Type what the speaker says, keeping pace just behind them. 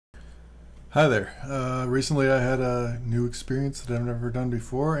Hi there. Recently I had a new experience that I've never done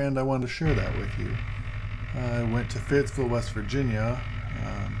before, and I wanted to share that with you. I went to Fayettesville, West Virginia,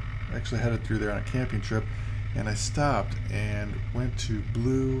 actually headed through there on a camping trip, and I stopped and went to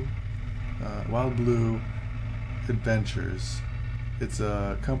Wild Blue Adventures. It's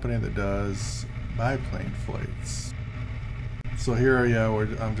a company that does biplane flights. So here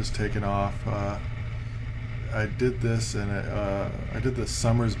I'm just taking off. I did this I did the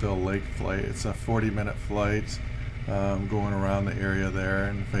Summersville Lake flight. It's a 40-minute flight going around the area there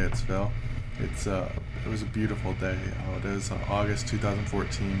in Fayetteville. It was a beautiful day. It is August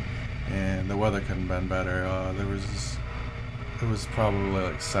 2014, and the weather couldn't have been better. It was probably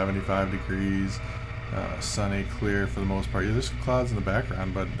like 75 degrees, sunny, clear for the most part. Yeah, there's clouds in the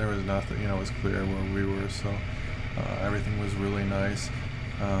background, but there was nothing. It was clear where we were, so everything was really nice.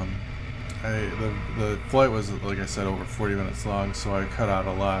 The flight was, like I said, over 40 minutes long, so I cut out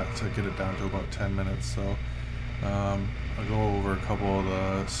a lot to get it down to about 10 minutes. So I'll go over I'm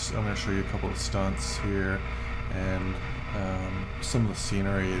going to show you a couple of stunts here, and some of the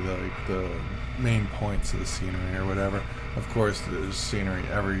scenery, the main points of the scenery or whatever. Of course, there's scenery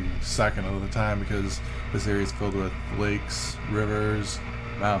every second of the time because this area is filled with lakes, rivers,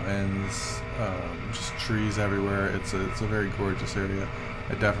 mountains, just trees everywhere. It's a very gorgeous area.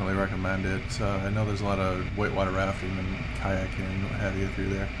 I definitely recommend it. I know there's a lot of whitewater rafting and kayaking and what have you through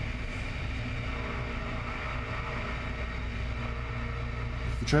there.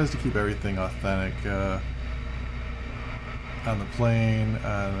 He tries to keep everything authentic on the plane,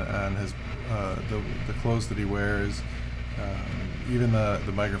 on his the clothes that he wears, even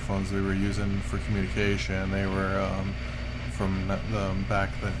the microphones they were using for communication. They were from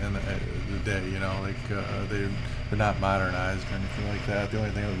back in the day, they're not modernized or anything like that. The only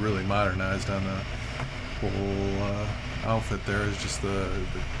thing that really modernized on the whole outfit there is just the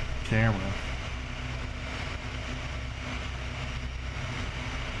camera.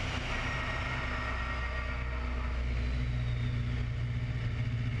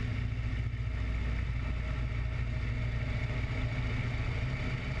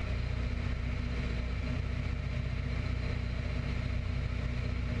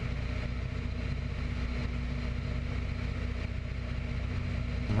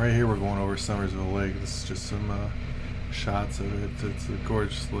 Right here we're going over Summersville Lake. This is just some shots of it. It's a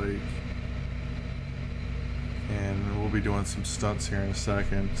gorgeous lake. And we'll be doing some stunts here in a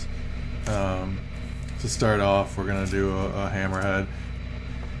second. To start off, we're going to do a hammerhead.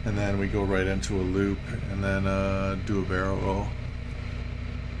 And then we go right into a loop and then do a barrel roll.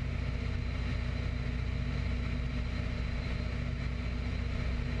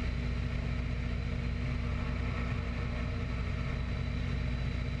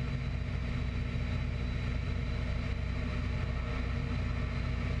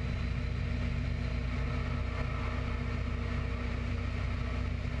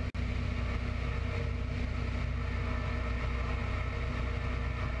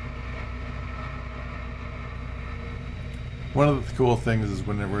 One of the cool things is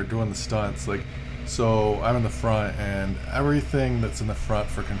when we're doing the stunts, so I'm in the front, and everything that's in the front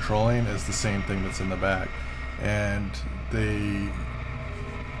for controlling is the same thing that's in the back. And in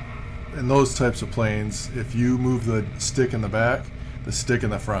those types of planes, if you move the stick in the back, the stick in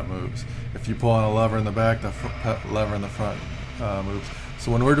the front moves. If you pull on a lever in the back, the lever in the front moves.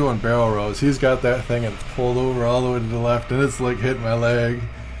 So when we're doing barrel rolls, he's got that thing and it's pulled over all the way to the left, and it's like hitting my leg,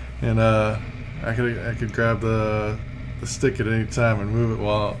 and I could grab the stick at any time and move it.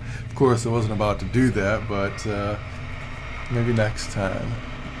 Well, of course I wasn't about to do that, but maybe next time.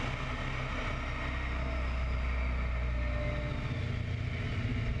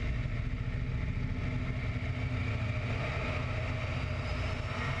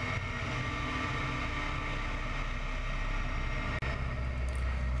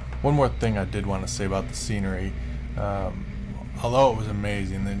 One more thing I did want to say about the scenery. Although it was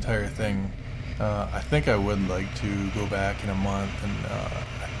amazing, the entire thing, I think I would like to go back in a month, and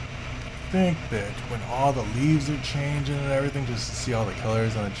I think that when all the leaves are changing and everything, just to see all the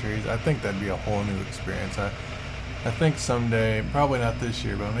colors on the trees, I think that'd be a whole new experience. I think someday, probably not this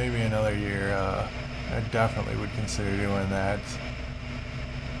year, but maybe another year, I definitely would consider doing that.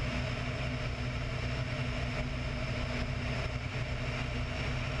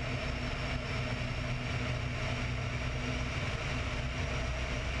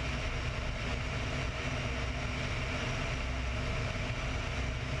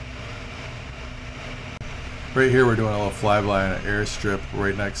 Right here we're doing a little flyby on an airstrip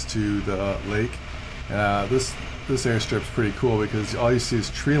right next to the lake. This airstrip's pretty cool because all you see is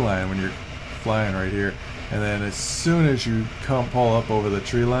tree line when you're flying right here, and then as soon as you pull up over the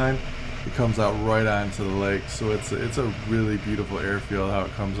tree line, it comes out right onto the lake. So it's a really beautiful airfield how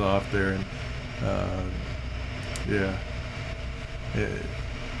it comes off there, and yeah,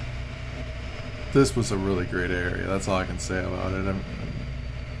 this was a really great area. That's all I can say about it. I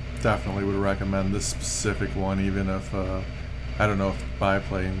definitely would recommend this specific one, even if I don't know if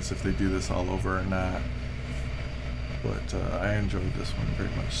biplanes, if they do this all over or not. But I enjoyed this one very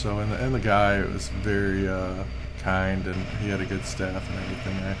much so, and the guy was very kind, and he had a good staff and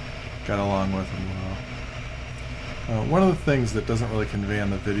everything. I got along with him well. One of the things that doesn't really convey on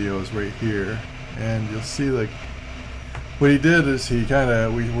the video is right here, and you'll see like what he did is we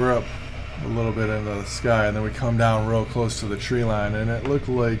were up a little bit into the sky, and then we come down real close to the tree line, and it looked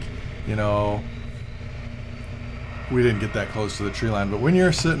like, you know, we didn't get that close to the tree line, but when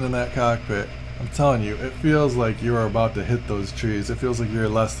you're sitting in that cockpit, I'm telling you, it feels like you are about to hit those trees. It feels like you're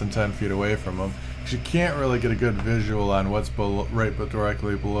less than 10 feet away from them. You can't really get a good visual on what's right but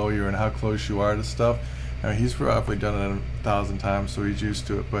directly below you and how close you are to stuff. I mean, he's probably done it 1,000 times, so he's used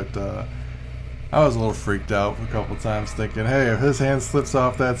to it, but I was a little freaked out a couple times thinking, hey, if his hand slips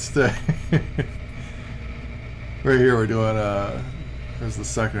off that stick. Right here we're doing there's the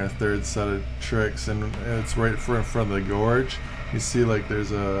second or third set of tricks, and it's right in front of the gorge. You see, like,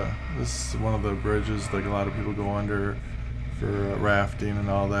 this is one of the bridges like a lot of people go under for rafting and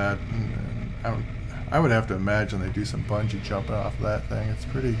all that, and I would have to imagine they do some bungee jumping off of that thing. It's a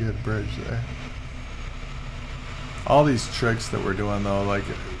pretty good bridge there. All these tricks that we're doing though, like,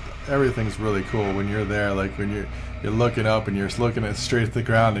 everything's really cool when you're there. Like when you're looking up and you're looking at straight at the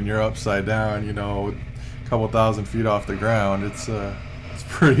ground and you're upside down, you know, a couple thousand feet off the ground. It's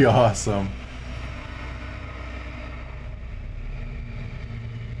pretty awesome.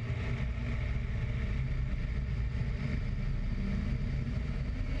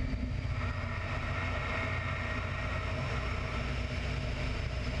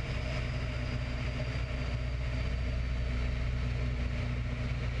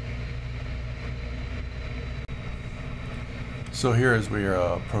 So here, as we are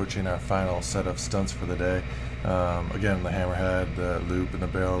approaching our final set of stunts for the day, again, the hammerhead, the loop, and the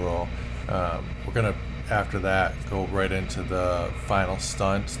barrel roll, we're going to, after that, go right into the final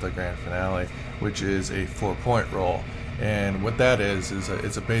stunt, the grand finale, which is a 4-point roll. And what that is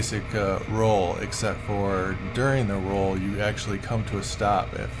it's a basic roll, except for during the roll, you actually come to a stop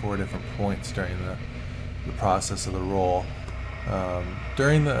at 4 different points during the process of the roll.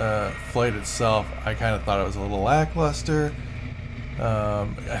 During the flight itself, I kind of thought it was a little lackluster.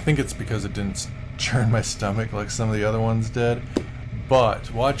 I think it's because it didn't churn my stomach like some of the other ones did,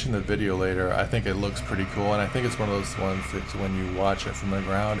 but watching the video later, I think it looks pretty cool, and I think it's one of those ones that when you watch it from the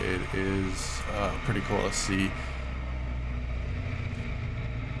ground, it is pretty cool to see.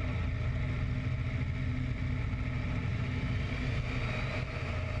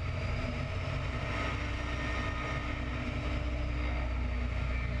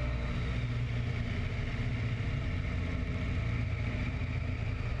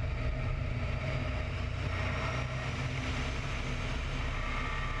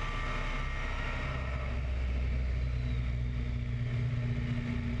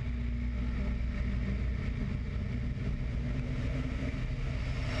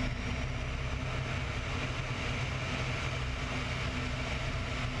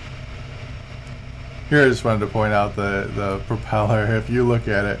 Here I just wanted to point out the propeller. If you look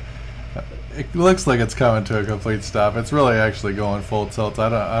at it, it looks like it's coming to a complete stop. It's really actually going full tilt. I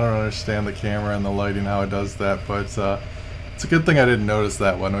don't understand the camera and the lighting, how it does that, but it's a good thing I didn't notice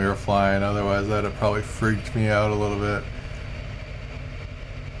that when we were flying. Otherwise, that'd have probably freaked me out a little bit.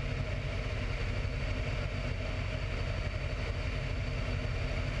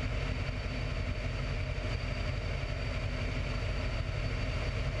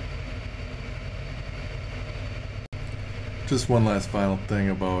 Just one last final thing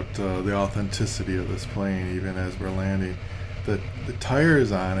about the authenticity of this plane, even as we're landing. The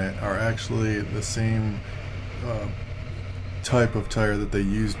tires on it are actually the same type of tire that they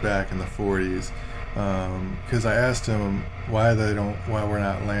used back in the 40s. Because I asked him why we're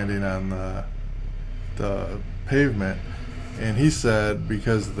not landing on the pavement, and he said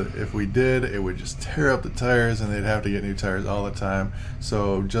because if we did, it would just tear up the tires and they'd have to get new tires all the time.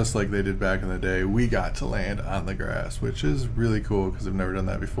 So just like they did back in the day, we got to land on the grass, which is really cool because I've never done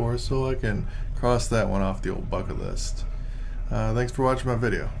that before, so I can cross that one off the old bucket list. Thanks for watching my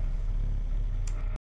video.